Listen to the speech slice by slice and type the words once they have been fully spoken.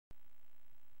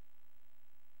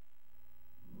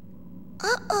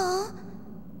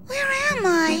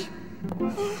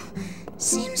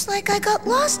Seems like I got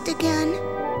lost again.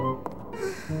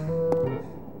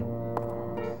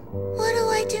 What do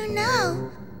I do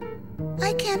now?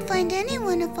 I can't find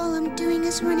anyone if all I'm doing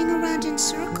is running around in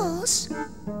circles.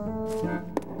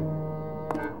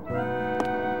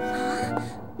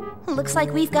 Looks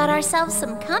like we've got ourselves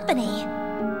some company.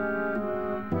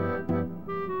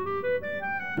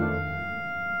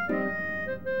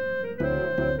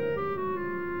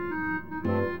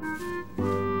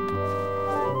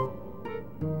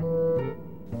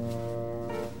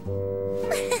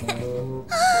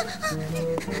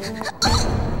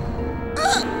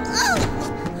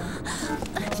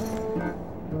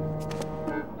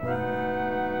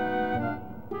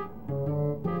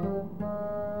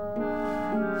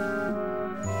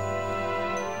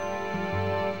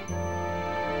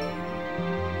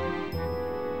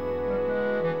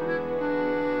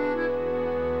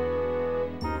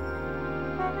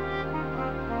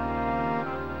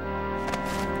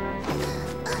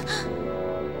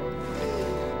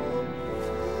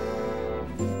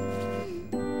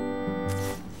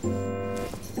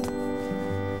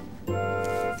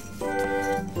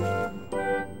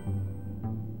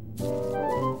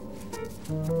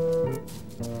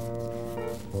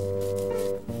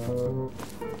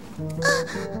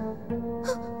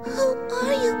 Who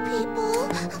are you people?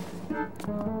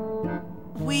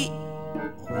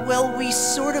 We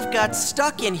sort of got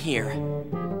stuck in here.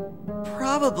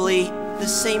 Probably the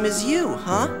same as you,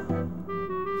 huh?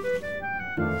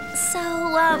 So,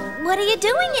 what are you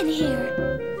doing in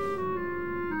here?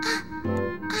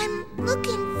 I'm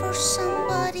looking for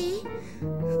somebody.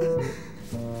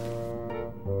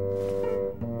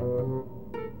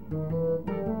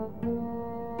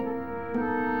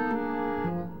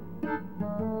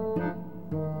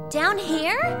 Down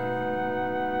here?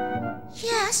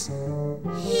 Yes,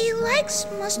 he likes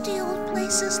musty old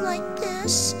places like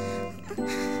this.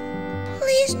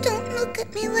 Please don't look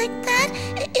at me like that.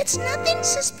 It's nothing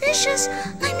suspicious.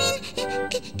 I mean,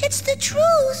 it's the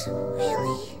truth,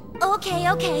 really.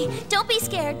 Okay. Don't be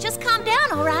scared. Just calm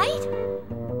down, all right?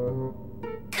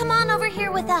 Come on over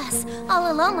here with us.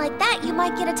 All alone like that, you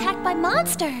might get attacked by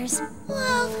monsters.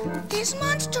 Well, these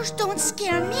monsters don't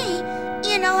scare me.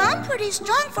 You know, I'm pretty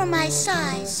strong for my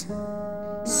size.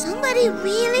 Somebody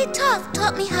really tough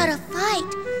taught me how to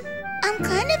fight. I'm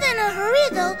kind of in a hurry,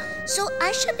 though, so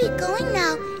I should be going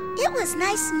now. It was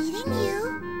nice meeting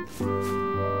you.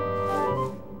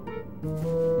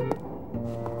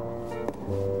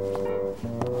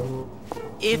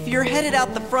 If you're headed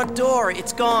out the front door,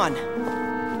 it's gone.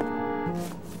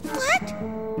 What?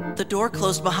 The door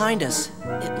closed behind us.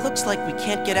 It looks like we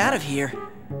can't get out of here.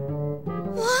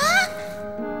 What?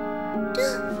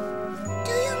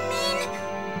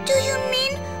 Do you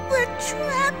mean we're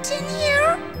trapped in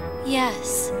here?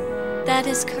 Yes, that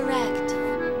is correct.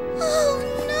 Oh,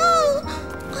 no!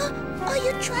 Are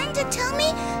you trying to tell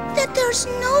me that there's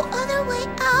no other way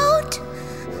out?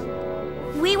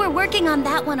 We were working on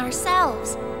that one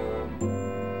ourselves.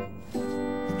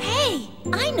 Hey,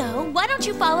 I know. Why don't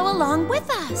you follow along with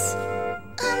us?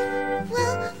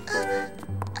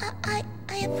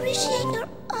 I appreciate your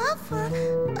offer,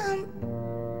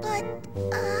 but,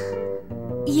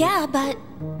 Yeah, but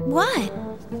what?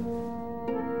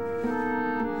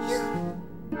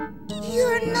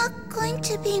 You're not going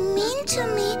to be mean to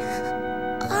me,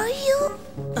 are you?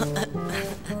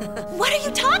 What are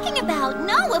you talking about?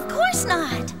 No, of course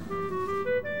not.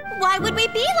 Why would we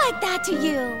be like that to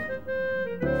you?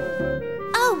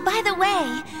 Oh, by the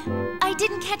way, I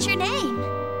didn't catch your name.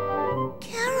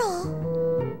 Carol.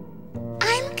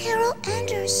 I'm Carol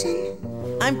Anderson.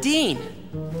 I'm Dean.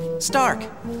 Stark.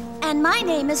 And my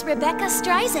name is Rebecca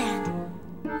Streisand.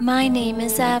 My name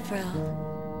is Avril.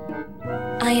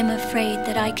 I am afraid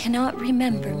that I cannot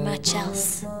remember much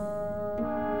else.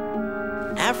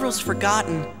 Avril's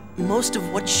forgotten most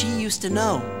of what she used to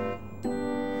know.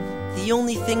 The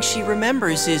only thing she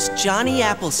remembers is Johnny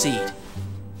Appleseed.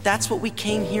 That's what we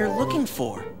came here looking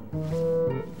for.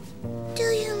 Do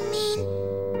you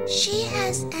mean she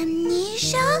has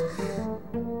amnesia?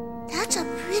 That's a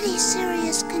pretty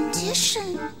serious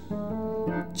condition.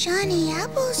 Johnny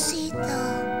Appleseed,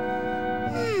 though.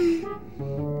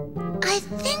 I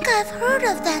think I've heard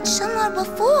of that somewhere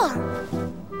before.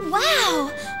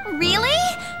 Wow, really?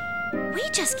 We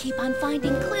just keep on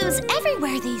finding clues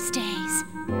everywhere these days.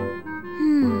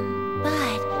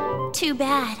 But too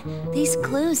bad. These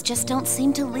clues just don't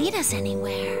seem to lead us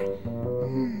anywhere.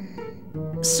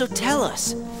 So tell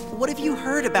us, what have you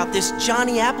heard about this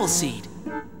Johnny Appleseed?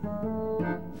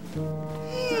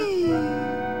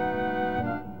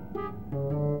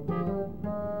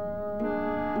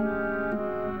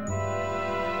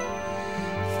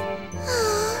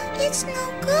 It's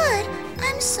no good.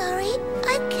 I'm sorry.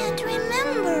 I can't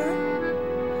remember.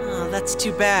 Oh, that's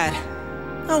too bad.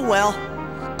 Oh well.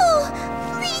 Oh,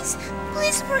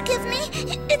 please forgive me.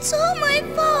 It's all my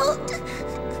fault.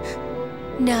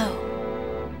 No,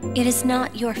 it is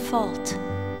not your fault.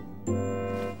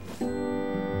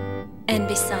 And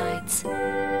besides,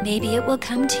 maybe it will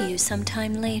come to you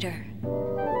sometime later.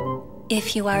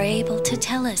 If you are able to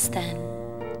tell us then,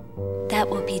 that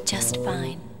will be just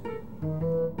fine.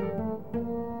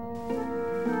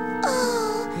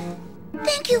 Oh,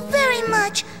 thank you very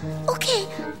much. Okay,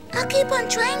 I'll keep on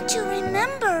trying to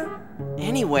remember.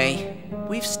 Anyway,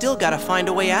 we've still got to find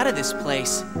a way out of this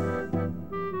place.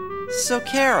 So,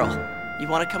 Carol, you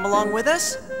want to come along with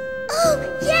us?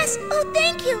 Oh, yes. Oh,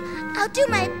 thank you. I'll do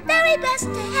my very best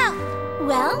to help.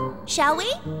 Well, shall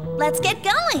we? Let's get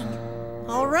going.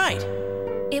 All right.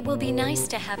 It will be nice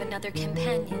to have another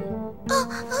companion.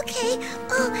 Oh, okay.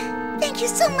 Oh, thank you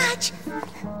so much.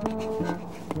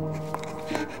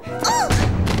 Oh!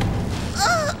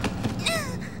 Oh!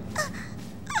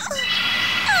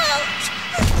 Ouch!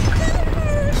 That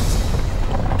hurts.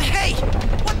 Hey!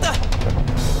 What the?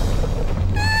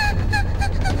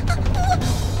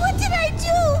 What did I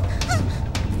do?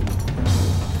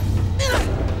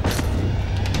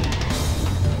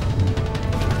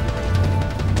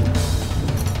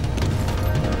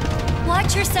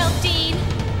 Watch yourself, Dean.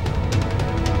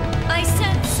 I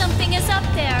sense something is up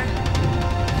there.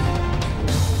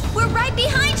 We're right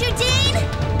behind you, Dean!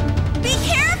 Be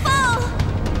careful!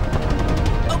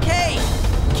 Okay,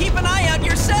 keep an eye out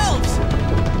yourselves!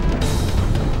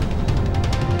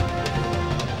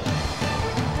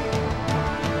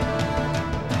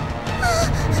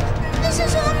 This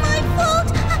is all my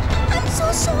fault. I'm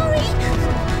so sorry.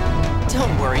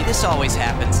 Don't worry, this always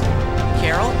happens.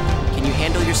 Carol, can you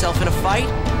handle yourself in a fight?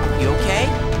 You okay?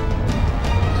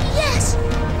 Yes,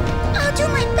 I'll do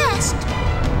my best.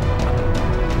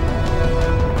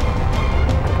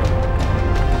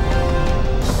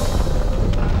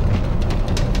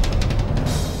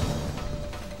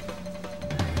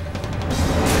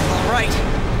 All right,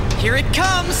 here it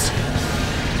comes!